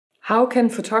How can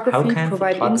photography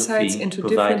provide insights into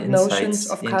different notions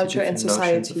of culture and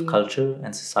society?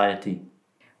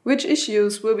 Which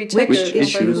issues will be tackled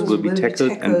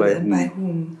and by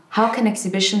whom? How can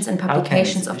exhibitions and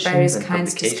publications of various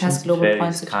kinds discuss global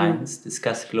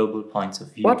points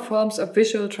of view? What forms of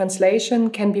visual translation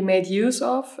can be made use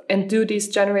of, and do these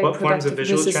generate productive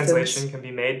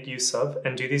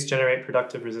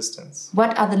resistance?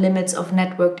 What are the limits of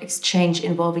networked exchange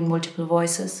involving multiple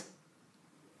voices?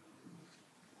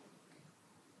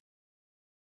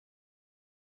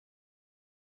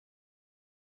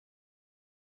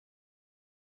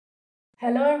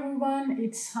 Hello everyone,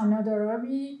 it's Hannah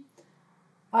Darabi.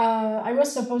 I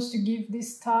was supposed to give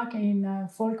this talk in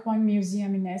Folkwang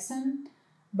Museum in Essen,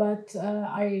 but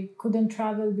I couldn't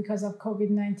travel because of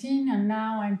COVID-19, and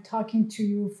now I'm talking to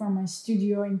you from my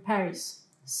studio in Paris.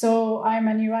 So I'm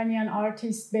an Iranian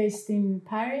artist based in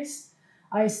Paris.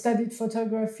 I studied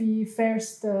photography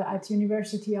first at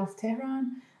University of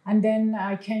Tehran, and then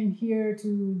I came here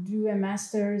to do a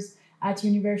master's at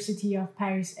University of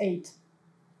Paris VIII.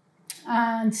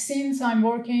 And since I'm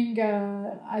working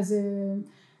as an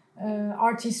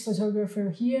artist photographer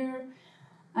here,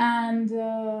 and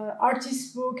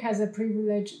artist book has a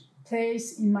privileged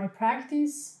place in my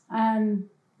practice,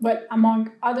 but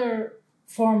among other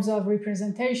forms of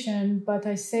representation, but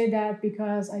I say that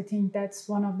because I think that's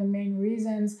one of the main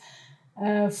reasons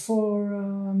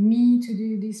for me to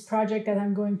do this project that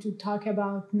I'm going to talk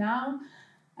about now,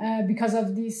 because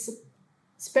of this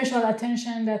special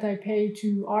attention that I pay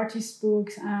to artist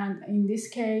books, and in this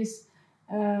case,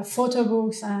 photo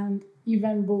books and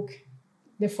even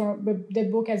the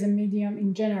book as a medium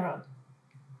in general.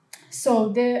 So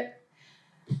the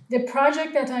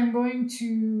project that I'm going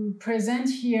to present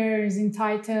here is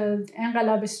entitled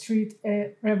Enghelab Street,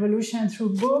 A Revolution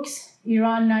Through Books,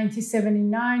 Iran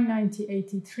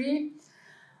 1979-1983.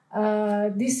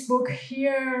 This book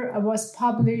here was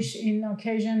published in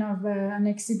occasion of an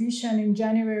exhibition in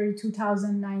January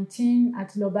 2019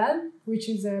 at Lobel, which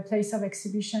is a place of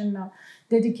exhibition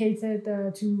dedicated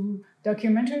to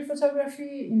documentary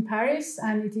photography in Paris,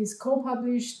 and it is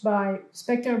co-published by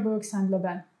Spectre Books and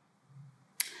Lobel.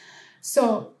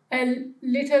 So a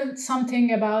little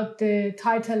something about the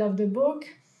title of the book.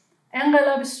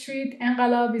 Enghelab Street.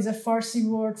 Enghelab is a Farsi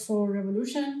word for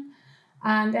revolution.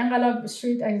 And Enghelab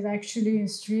Street is actually a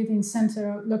street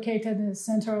located in the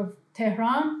center of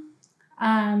Tehran,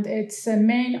 and it's a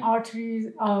main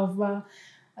artery of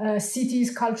city's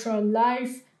cultural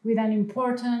life, with an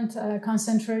important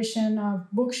concentration of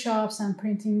bookshops and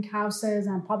printing houses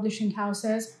and publishing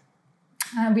houses.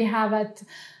 And we have at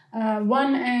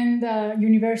one end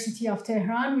University of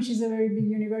Tehran, which is a very big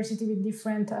university with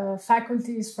different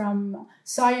faculties from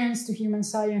science to human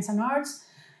science and arts.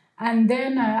 And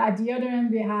then at the other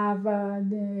end, we have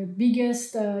the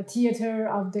biggest theater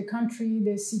of the country,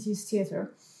 the city's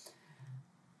theater.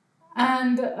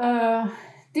 And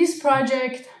this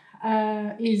project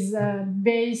is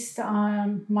based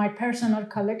on my personal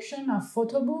collection of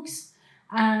photo books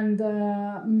and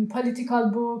political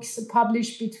books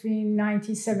published between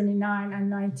 1979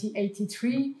 and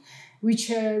 1983,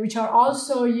 which are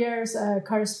also years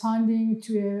corresponding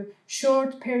to a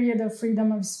short period of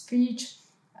freedom of speech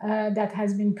that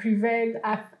has been prevailed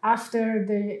after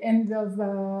the end of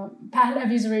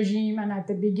Pahlavi's regime and at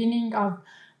the beginning of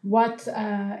what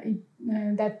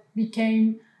that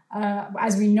became,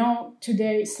 as we know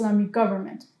today, Islamic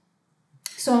government.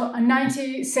 So in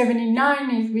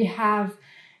 1979, we have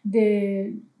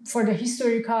for the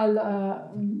historical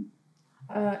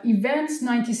events,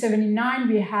 1979,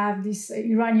 we have this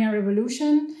Iranian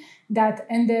revolution that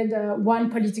ended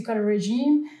one political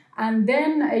regime. And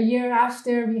then a year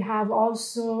after, we have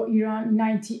also Iran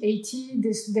 1980,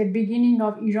 the beginning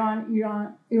of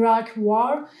Iran-Iraq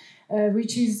war,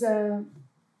 which is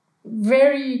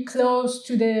very close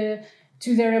to the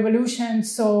revolution.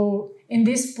 So in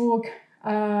this book,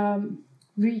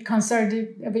 we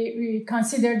considered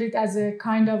it as a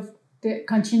kind of the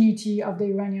continuity of the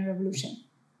Iranian revolution.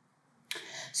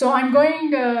 So I'm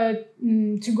going to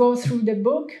go through the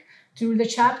book, through the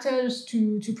chapters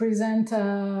to present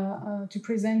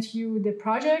you the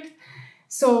project.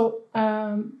 So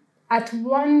at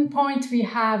one point we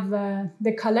have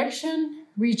the collection,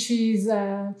 which is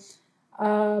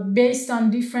based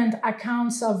on different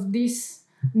accounts of this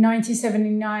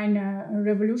 1979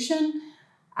 revolution,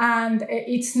 and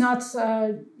it's not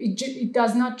it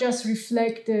does not just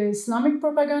reflect the Islamic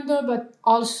propaganda, but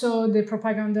also the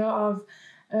propaganda of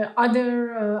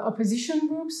other opposition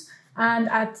groups. And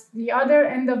at the other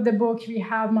end of the book, we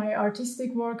have my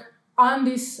artistic work on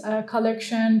this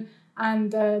collection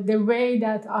and the way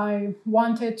that I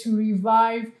wanted to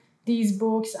revive these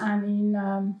books, and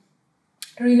in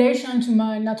relation to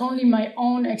not only my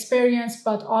own experience,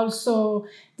 but also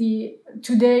the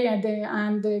today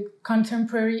and the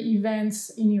contemporary events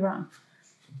in Iran.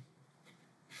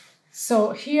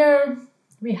 So here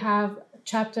we have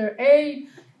chapter A,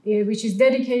 which is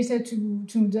dedicated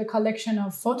to the collection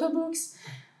of photo books.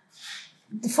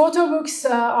 The photo books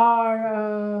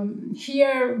are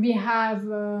here we have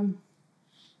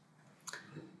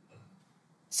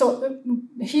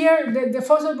here the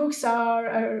photo books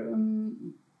are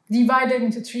divided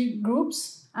into 3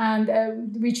 groups, and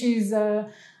which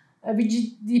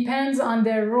depends on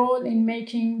their role in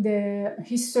making the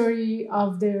history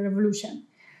of the revolution.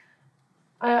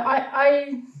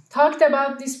 I talked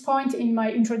about this point in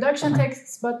my introduction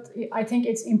text, but I think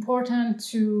it's important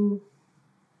to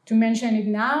mention it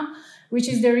now, which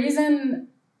is the reason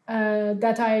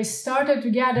that I started to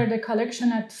gather the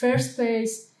collection at first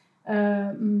place,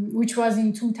 which was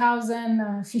in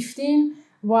 2015,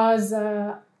 was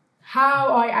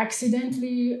how I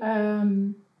accidentally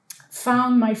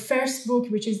found my first book,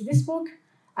 which is this book,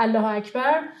 Allahu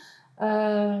Akbar,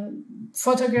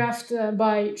 photographed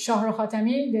by Shahrukh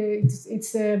Khatami.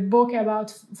 It's a book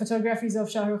about photographies of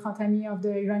Shahrukh Khatami of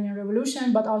the Iranian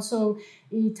Revolution, but also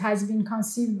it has been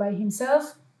conceived by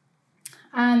himself.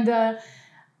 And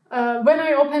when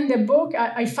I opened the book,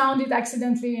 I found it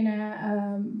accidentally in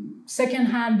a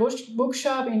second-hand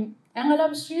bookshop in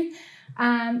Enghelab Street.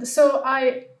 And so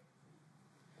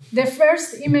the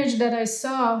first image that I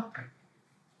saw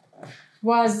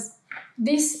was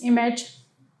this image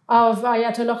of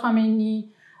Ayatollah Khamenei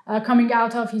coming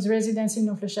out of his residence in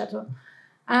Neufle-Château.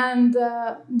 And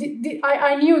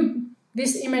I knew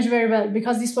this image very well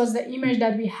because this was the image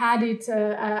that we had it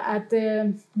at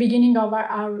the beginning of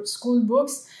our school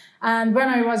books. And when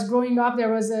I was growing up,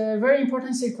 there was a very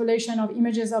important circulation of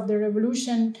images of the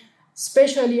revolution,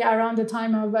 especially around the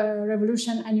time of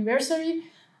revolution anniversary,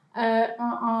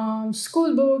 on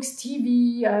school books,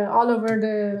 TV, all over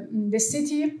the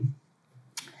city.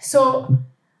 So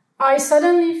I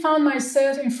suddenly found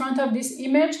myself in front of this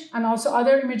image and also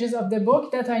other images of the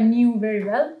book that I knew very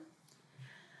well.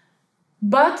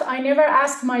 But I never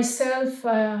asked myself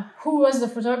who was the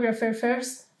photographer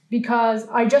first, because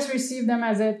I just received them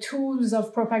as tools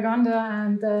of propaganda.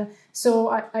 And so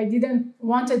I didn't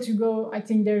wanted to go. I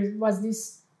think there was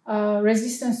this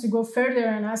resistance to go further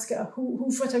and ask who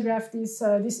photographed these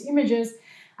images.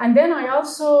 And then I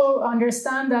also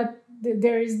understand that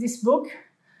there is this book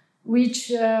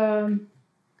which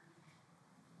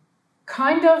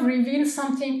kind of reveals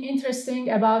something interesting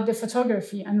about the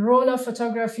photography and role of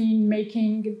photography in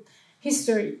making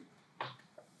history.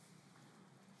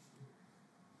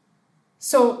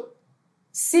 So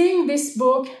seeing this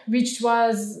book, which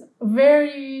was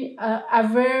very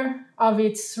aware of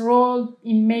its role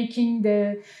in making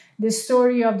the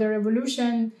story of the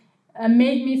revolution,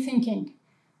 made me thinking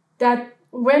that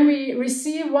when we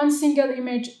receive one single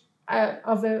image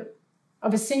of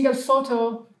a single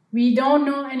photo, we don't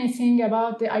know anything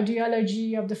about the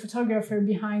ideology of the photographer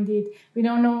behind it. We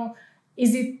don't know,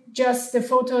 is it just the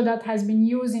photo that has been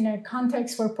used in a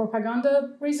context for propaganda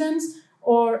reasons,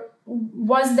 or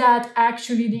was that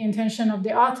actually the intention of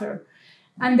the author?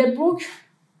 And the book,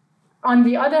 on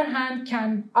the other hand,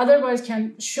 can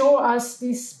show us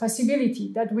this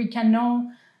possibility that we can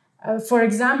know. For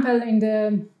example, in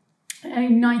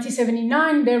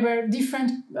 1979, there were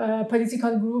different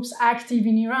political groups active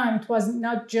in Iran. It was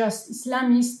not just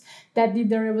Islamists that did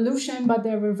the revolution, but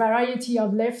there were a variety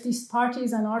of leftist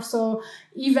parties, and also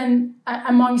even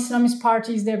among Islamist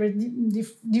parties, there were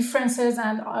differences,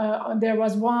 and there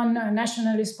was one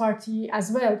nationalist party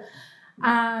as well.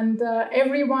 And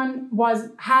everyone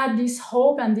had this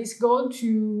hope and this goal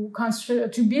to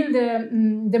build a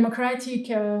democratic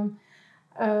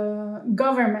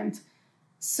government.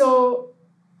 So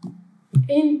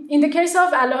in the case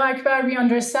of Allahu Akbar, we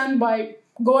understand by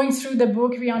going through the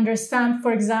book, we understand,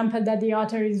 for example, that the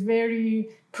author is very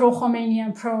pro-Khomeini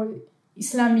and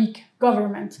pro-Islamic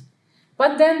government.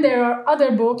 But then there are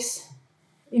other books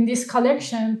in this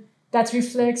collection that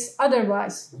reflects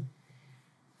otherwise.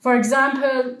 For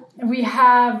example, we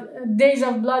have Days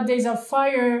of Blood, Days of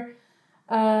Fire,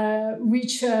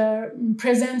 which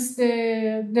presents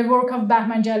the work of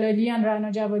Bahman Jalali and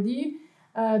Rana Javadi.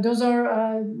 Those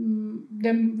are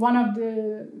one of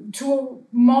the two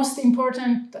most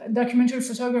important documentary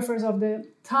photographers of the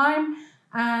time,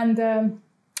 and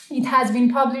it has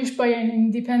been published by an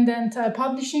independent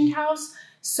publishing house.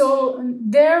 So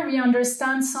there we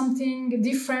understand something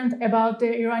different about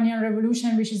the Iranian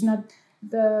Revolution, which is not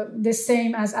the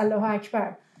same as Allahu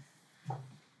Akbar.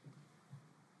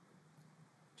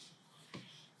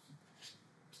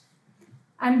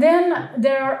 And then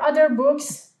there are other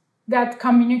books that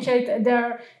communicate.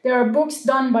 There are books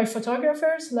done by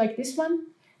photographers like this one.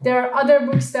 There are other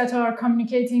books that are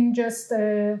communicating just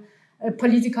a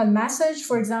political message.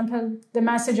 For example, the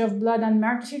message of blood and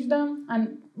martyrdom.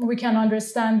 And we can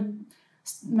understand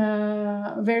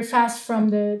very fast from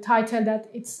the title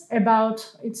that it's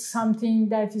something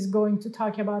that is going to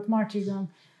talk about martyrdom,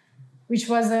 which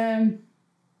is an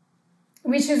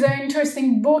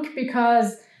interesting book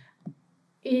because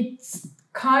it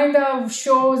kind of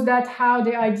shows that how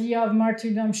the idea of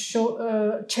martyrdom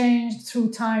changed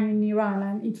through time in Iran,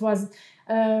 and it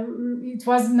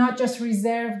was not just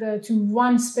reserved to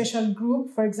one special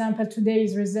group. For example, today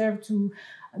is reserved to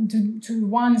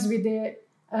ones with the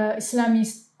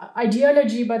Islamist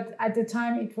ideology, but at the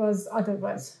time it was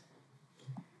otherwise.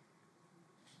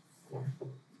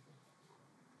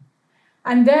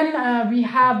 And then we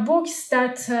have books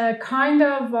that kind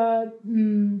of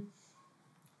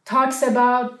talks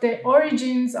about the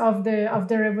origins of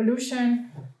the revolution.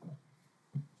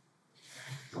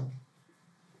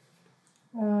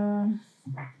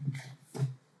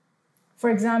 For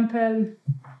example,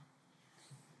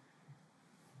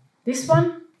 this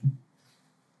one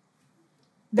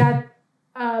that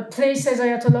places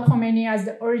Ayatollah Khomeini as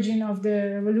the origin of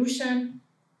the revolution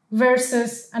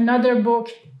versus another book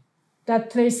that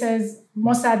places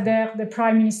Mossadegh, the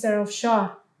prime minister of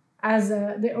Shah, as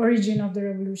the origin of the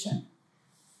revolution.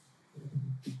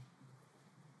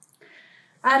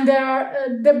 And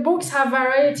the books have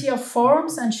variety of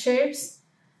forms and shapes.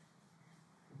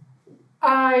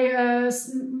 I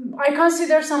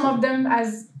consider some of them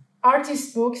as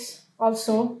artist books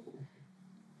also.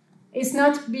 It's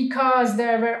not because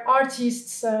there were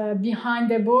artists behind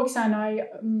the books, and I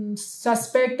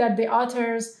suspect that the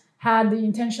authors had the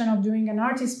intention of doing an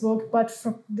artist book, but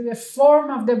the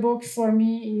form of the book for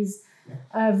me is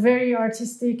very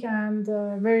artistic and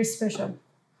very special,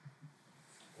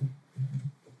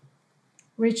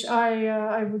 which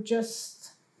I would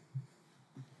just,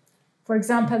 for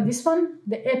example, this one,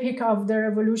 The Epic of the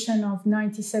Revolution of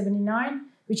 1979,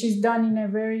 which is done in a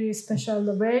very special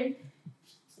way.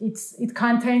 It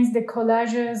contains the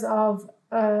collages of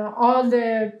all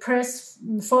the press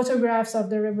photographs of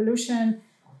the revolution,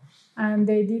 and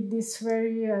they did this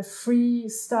very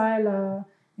freestyle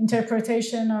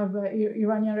interpretation of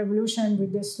Iranian revolution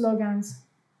with the slogans.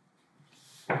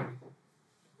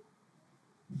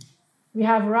 We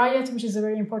have Riot, which is a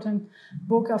very important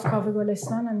book of Kaveh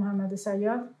Golestan and Mohammad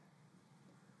Sayyad.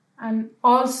 And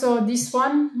also this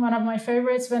one of my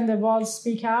favorites, When the Walls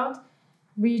Speak Out,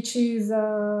 which is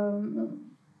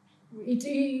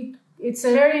it's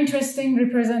a very interesting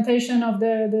representation of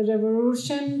the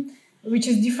revolution, which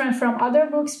is different from other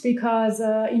books because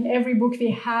in every book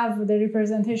we have the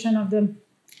representation of the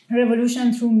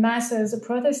revolution through masses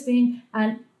protesting,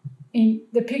 and in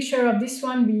the picture of this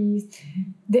one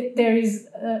there is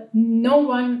no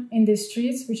one in the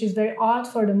streets, which is very odd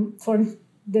for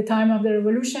the time of the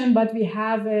revolution, but we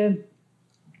have a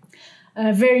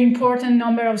very important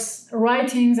number of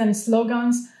writings and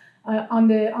slogans on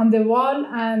the wall,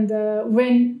 and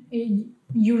when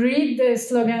you read the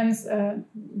slogans,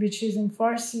 which is in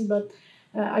Farsi, but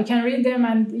I can read them,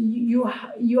 and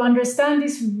you understand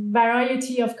this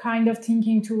variety of kind of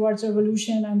thinking towards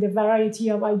revolution and the variety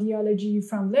of ideology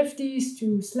from leftists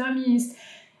to Islamists,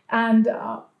 and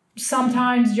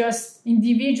sometimes just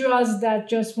individuals that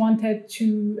just wanted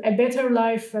to a better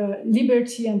life,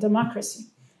 liberty and democracy.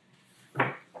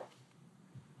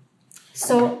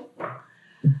 So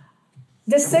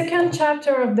the second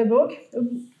chapter of the book,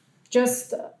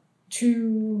 just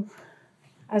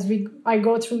I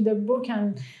go through the book,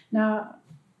 and now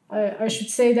I should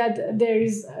say that there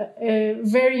is a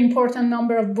very important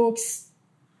number of books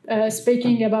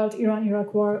speaking about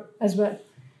Iran-Iraq war as well.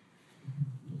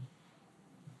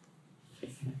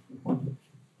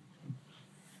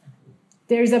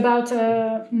 There's about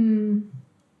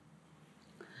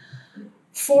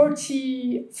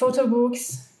 40 photo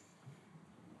books,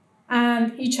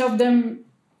 and each of them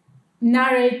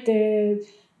narrate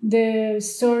the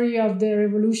story of the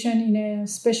revolution in a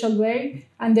special way.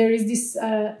 And there is this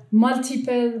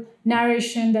multiple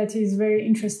narration that is very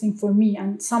interesting for me.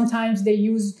 And sometimes they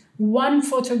use one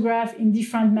photograph in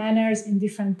different manners in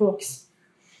different books.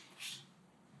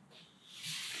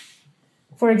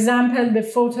 For example, the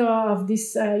photo of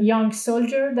this young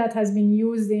soldier that has been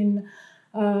used in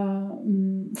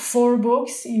 4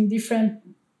 books in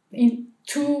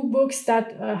 2 books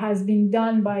that has been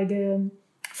done by the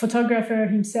photographer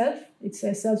himself. It's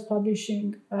a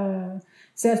self-published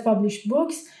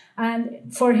books. And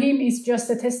for him, it's just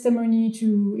a testimony to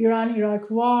Iran-Iraq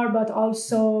war, but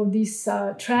also this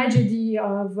tragedy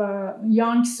of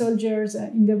young soldiers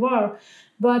in the war.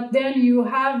 But then you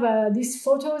have these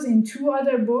photos in 2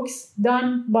 other books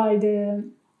done by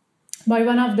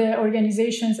one of the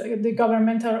organizations, the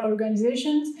governmental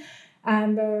organizations,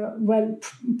 and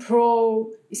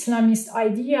pro-Islamist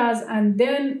ideas. And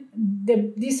then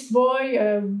this boy,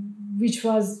 which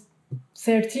was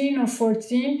 13 or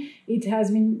 14, it has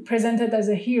been presented as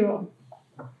a hero.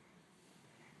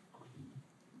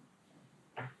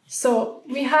 So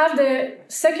we have the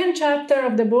second chapter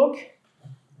of the book,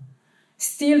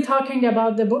 still talking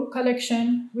about the book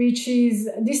collection, which is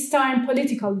this time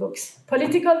political books.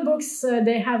 Political books,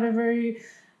 they have a very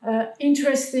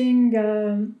interesting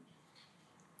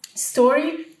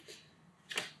story.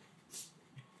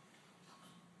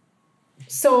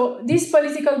 So these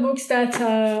political books that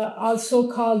are also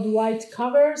called white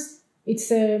covers, it's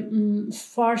a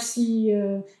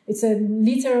Farsi, it's a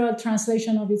literal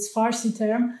translation of its Farsi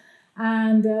term.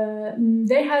 And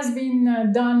they has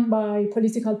been done by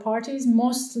political parties,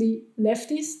 mostly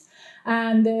leftist,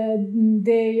 and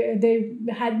they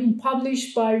had been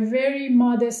published by very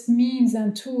modest means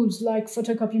and tools like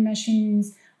photocopy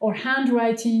machines or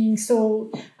handwriting. So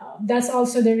that's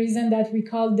also the reason that we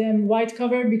call them white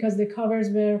cover, because the covers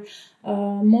were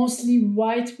mostly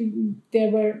white.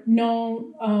 There were no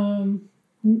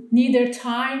neither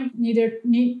time, neither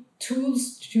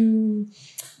tools to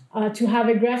have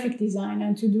a graphic design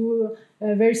and to do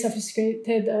very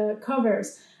sophisticated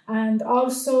covers. And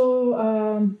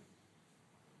also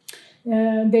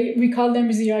we call them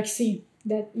Xeroxy,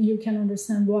 that you can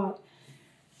understand what.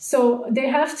 So they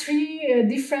have 3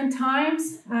 different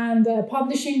times, and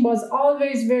publishing was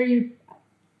always very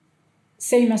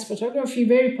same as photography,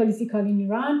 very political in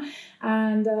Iran.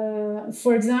 And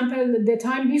for example, the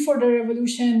time before the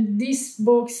revolution, these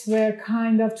books were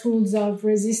kind of tools of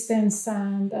resistance,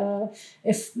 and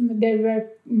if they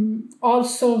were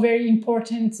also very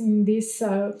important in this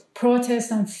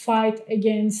protest and fight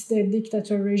against the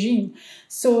dictator regime.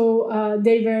 So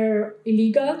they were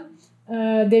illegal.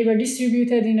 They were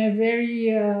distributed in a very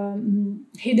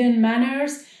hidden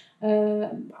manners.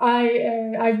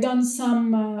 I've done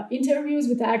some interviews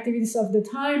with the activists of the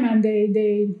time, and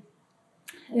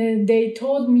they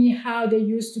told me how they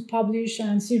used to publish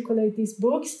and circulate these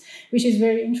books, which is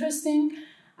very interesting.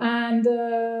 And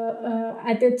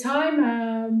at the time,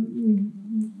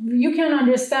 you can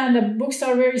understand that books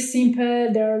are very simple.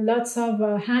 There are lots of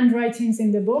handwritings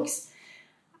in the books.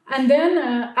 And then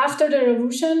after the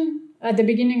revolution, at the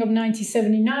beginning of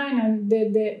 1979 and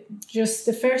just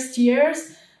the first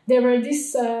years, there were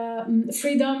this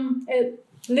freedom, a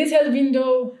little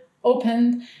window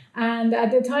opened, and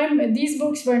at the time these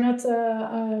books were not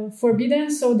forbidden,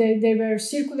 so they were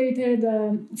circulated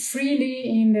freely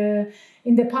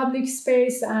in the public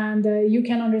space, and you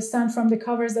can understand from the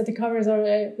covers that the covers are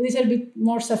a little bit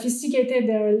more sophisticated.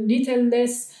 There are a little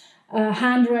less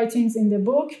handwritings in the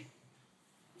book.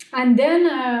 And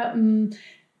then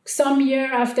some year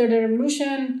after the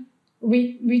revolution,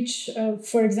 which,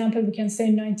 for example, we can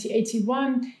say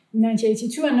 1981,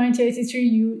 1982 and 1983,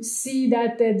 you see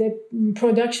that the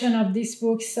production of these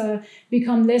books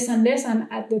become less and less. And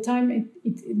at the time,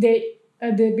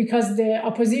 because the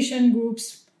opposition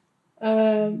groups,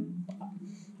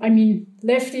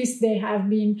 leftists, they have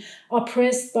been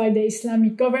oppressed by the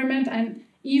Islamic government, and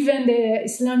even the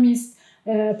Islamist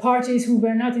parties who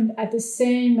were not at the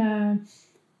same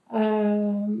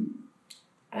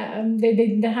they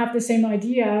didn't have the same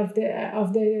idea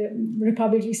of the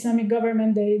Republic Islamic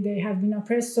government. They have been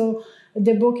oppressed. So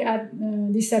the book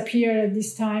disappeared at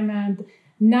this time, and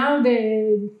now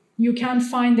you can't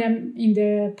find them in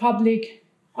the public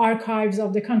archives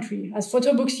of the country. As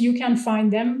photo books, you can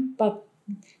find them, but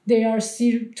they are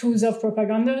still tools of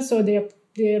propaganda. So they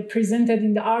are presented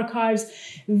in the archives,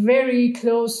 very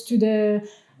close to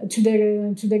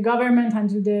the government and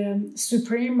to the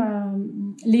supreme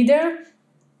leader.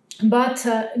 But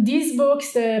these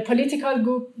books, the political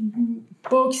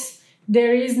books,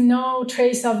 there is no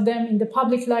trace of them in the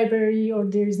public library, or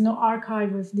there is no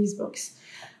archive of these books.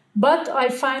 But I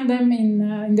find them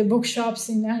in the bookshops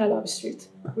in Enghelab Street,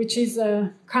 which is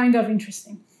kind of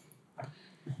interesting.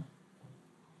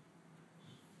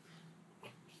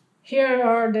 Here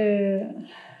are the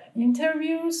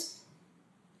interviews.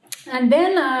 And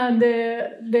then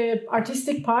the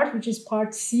artistic part, which is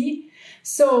part C.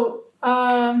 So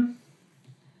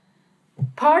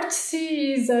part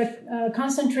C is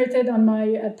concentrated on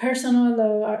my personal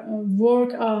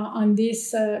work on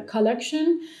this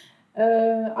collection.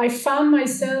 I found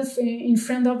myself in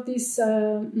front of this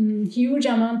huge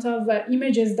amount of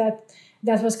images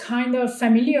that was kind of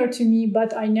familiar to me,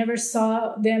 but I never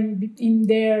saw them in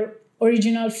their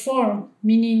original form,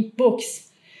 meaning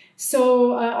books.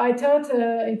 So I thought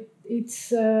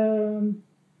it's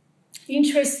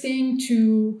interesting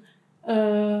to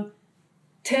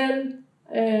tell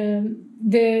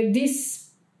this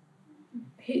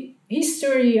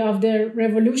history of the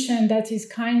revolution that is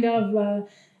kind of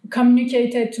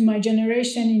communicated to my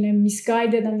generation in a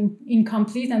misguided and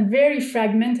incomplete and very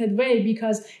fragmented way,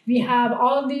 because we have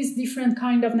all these different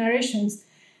kind of narrations.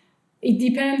 It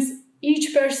depends,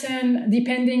 each person,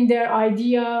 depending their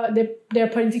idea, their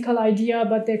political idea,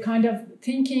 but their kind of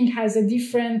thinking has a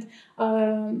different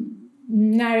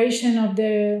narration of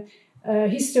the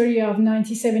history of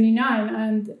 1979.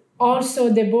 And also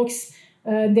the books,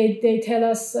 they tell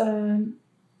us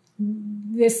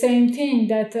the same thing,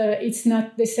 that it's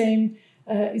not the same,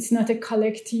 it's not a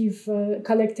collectively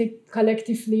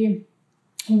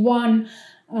one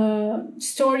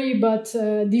story, but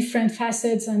different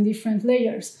facets and different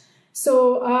layers.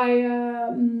 So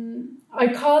I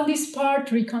call this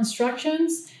part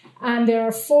reconstructions, and there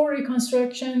are 4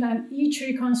 reconstructions, and each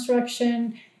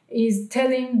reconstruction is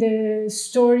telling the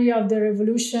story of the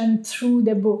revolution through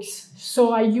the books.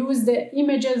 So I use the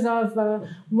images of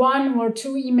one or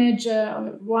two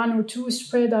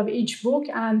spread of each book,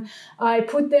 and I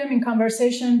put them in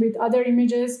conversation with other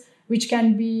images, which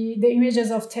can be the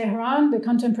images of Tehran, the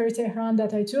contemporary Tehran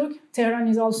that I took. Tehran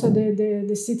is also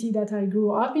the city that I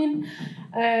grew up in.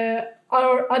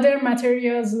 Or other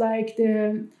materials like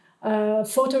the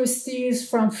photo stills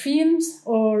from films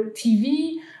or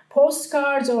TV,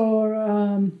 postcards, or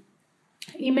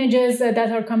images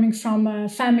that are coming from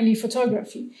family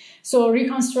photography. So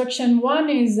reconstruction 1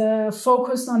 is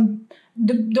focused on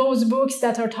those books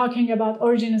that are talking about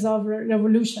origins of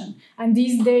revolution. And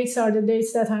these dates are the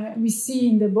dates that we see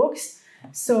in the books.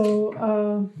 So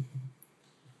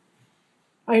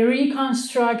I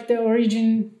reconstruct the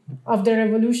origin of the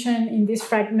revolution in this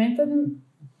fragmented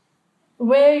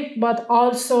way, but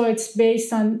also it's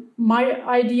based on my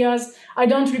ideas. I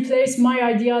don't replace my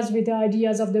ideas with the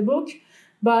ideas of the book,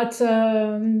 but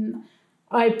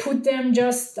I put them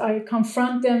I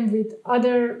confront them with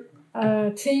other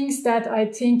things that I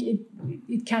think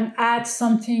it can add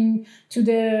something to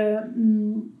the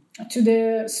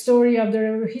story of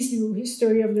the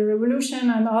history of the revolution,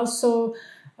 and also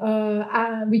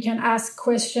we can ask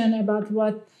question about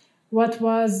what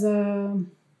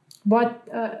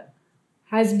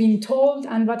has been told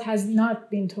and what has not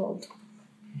been told.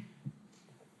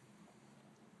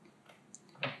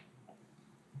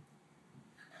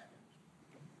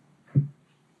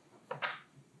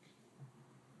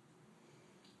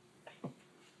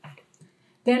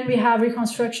 Then we have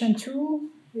reconstruction 2.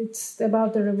 It's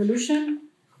about the revolution.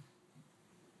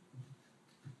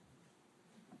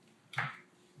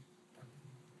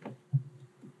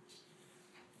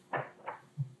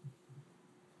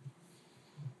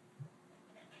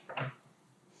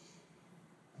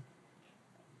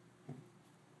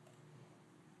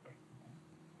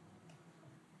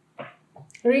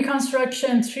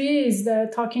 Reconstruction 3 is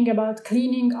talking about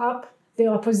cleaning up the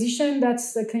opposition.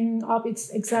 That's the cleaning up.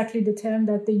 It's exactly the term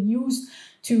that they use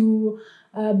to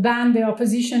ban the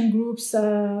opposition groups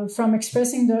from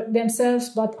expressing themselves.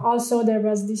 But also there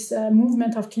was this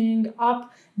movement of cleaning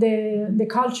up the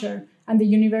culture and the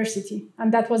university.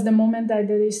 And that was the moment that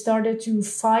they started to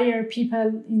fire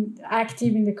people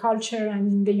active in the culture and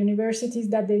in the universities,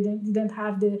 that they didn't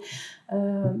have the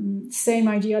same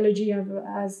ideology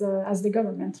as the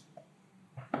government.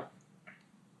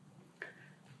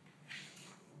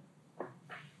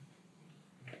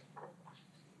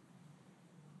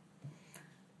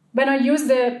 When I use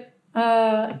the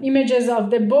images of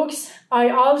the books, I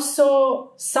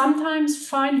also sometimes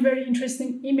find very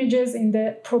interesting images in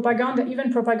the propaganda,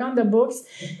 even propaganda books,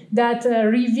 that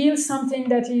reveal something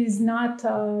that is not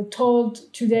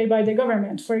told today by the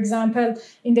government. For example,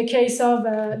 in the case of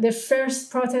the first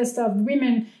protest of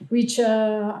women, which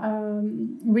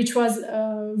was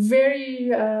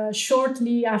very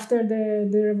shortly after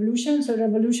the revolution. So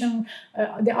revolution,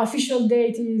 the official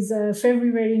date is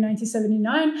February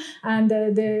 1979, and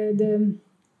the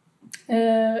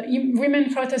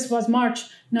women protest was March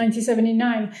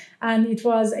 1979, and it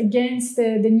was against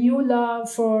the new law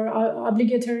for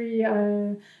obligatory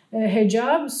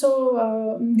hijab.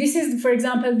 So this is, for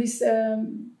example, this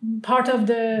part of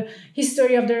the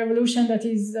history of the revolution that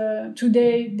is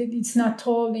today, it's not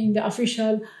told in the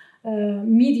official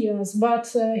medias.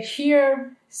 But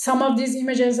here, some of these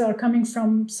images are coming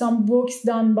from some books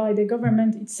done by the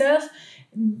government itself.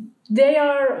 they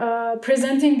are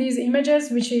presenting these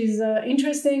images, which is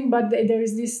interesting, but there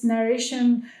is this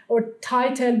narration or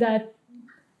title that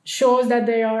shows that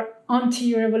they are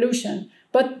anti-revolution.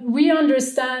 But we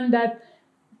understand that,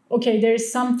 okay, there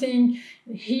is something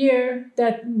here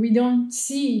that we don't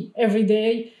see every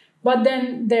day, but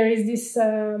then there is this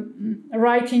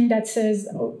writing that says,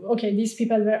 okay, these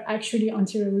people were actually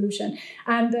anti-revolution.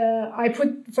 And I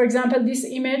put, for example, this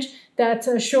image that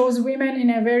shows women in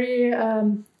a very,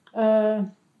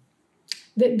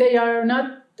 they are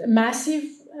not massive,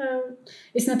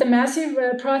 it's not a massive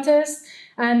protest,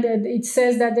 and it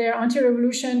says that they are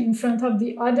anti-revolution in front of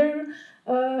the other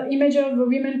image of a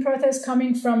women protest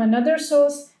coming from another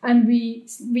source, and we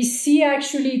see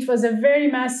actually it was a very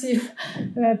massive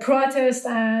protest,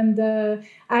 and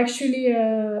actually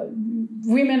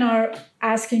women are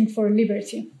asking for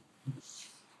liberty.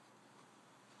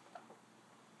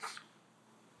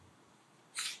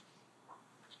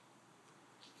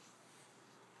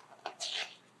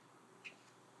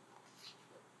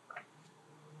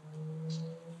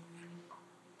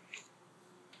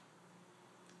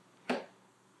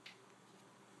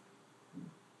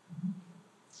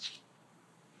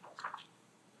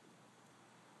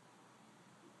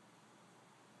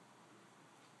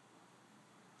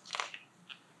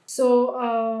 So,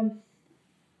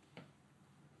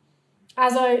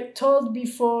 as I told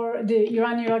before, the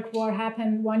Iran-Iraq war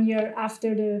happened 1 year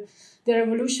after the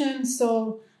revolution.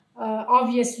 So,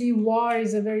 obviously, war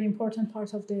is a very important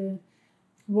part of the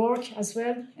work as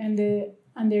well. And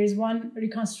there is one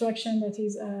reconstruction that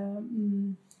is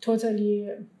totally,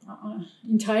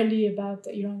 entirely about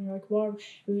the Iran-Iraq war,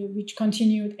 which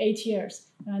continued 8 years.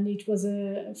 And it was,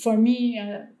 for me,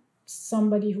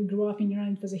 somebody who grew up in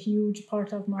Iran, it was a huge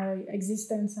part of my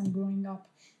existence and growing up.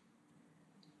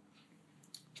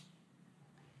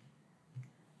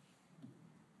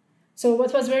 So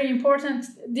what was very important,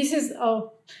 this is,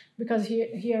 because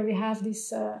here we have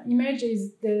this image,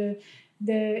 is the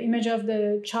image of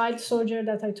the child soldier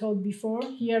that I told before.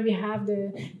 Here we have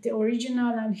the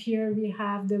original, and here we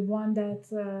have the one that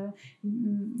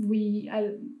we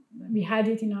had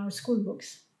it in our school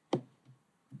books.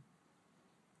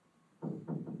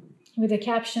 With the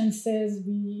caption says,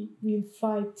 "We will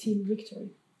fight till victory."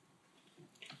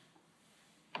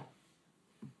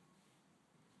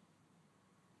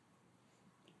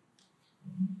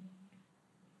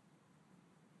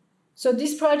 So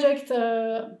this project,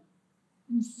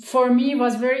 for me,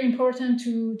 was very important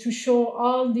to show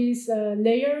all these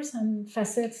layers and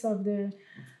facets of the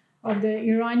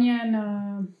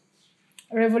Iranian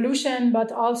revolution,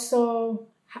 but also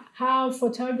how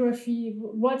photography,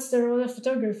 what's the role of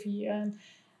photography? And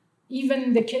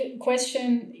even the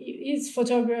question, is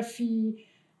photography,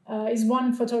 is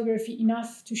one photography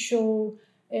enough to show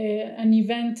an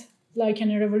event like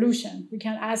in a revolution? We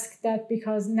can ask that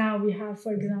because now we have,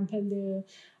 for example, the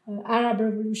Arab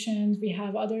revolutions, we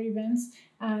have other events,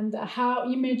 and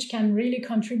how image can really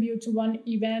contribute to one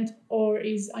event or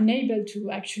is unable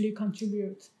to actually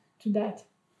contribute to that.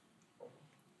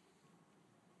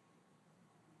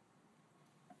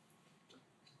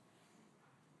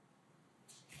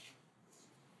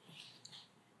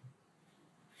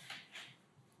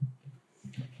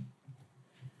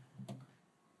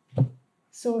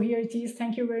 So here it is.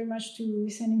 Thank you very much to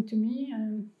listening to me,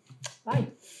 and bye.